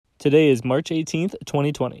Today is March 18th,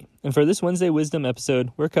 2020, and for this Wednesday Wisdom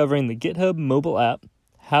episode, we're covering the GitHub mobile app,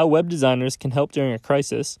 how web designers can help during a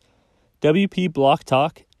crisis,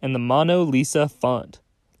 WPBlockTalk, and the MonoLisa font.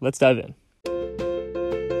 Let's dive in.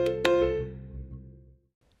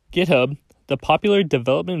 GitHub, the popular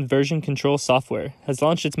development version control software, has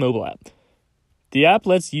launched its mobile app. The app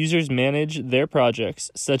lets users manage their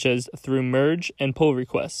projects, such as through merge and pull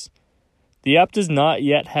requests. The app does not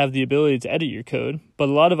yet have the ability to edit your code, but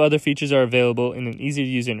a lot of other features are available in an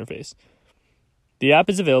easy-to-use interface. The app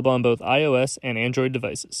is available on both iOS and Android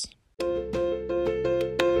devices.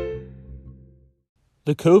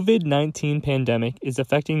 The COVID-19 pandemic is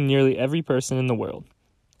affecting nearly every person in the world.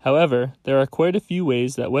 However, there are quite a few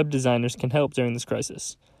ways that web designers can help during this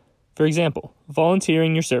crisis. For example,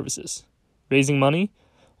 volunteering your services, raising money,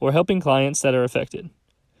 or helping clients that are affected.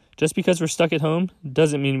 Just because we're stuck at home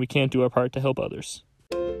doesn't mean we can't do our part to help others.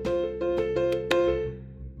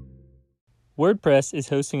 WordPress is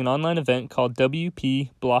hosting an online event called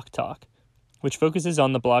WPBlockTalk, which focuses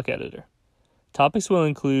on the block editor. Topics will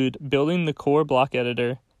include building the core block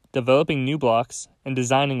editor, developing new blocks, and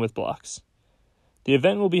designing with blocks. The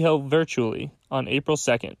event will be held virtually on April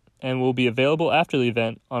 2nd and will be available after the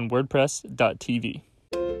event on WordPress.tv.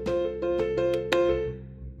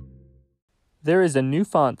 There is a new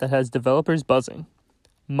font that has developers buzzing.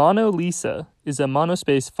 MonoLisa is a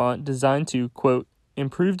monospace font designed to, quote,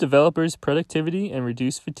 improve developers' productivity and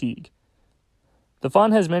reduce fatigue. The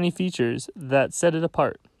font has many features that set it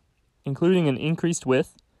apart, including an increased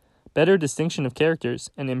width, better distinction of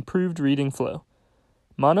characters, and improved reading flow.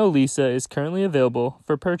 MonoLisa is currently available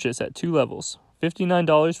for purchase at two levels,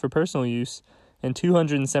 $59 for personal use and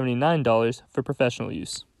 $279 for professional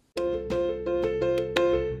use.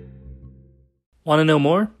 Want to know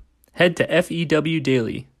more? Head to FEW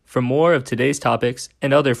Daily for more of today's topics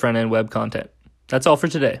and other front-end web content. That's all for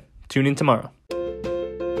today. Tune in tomorrow.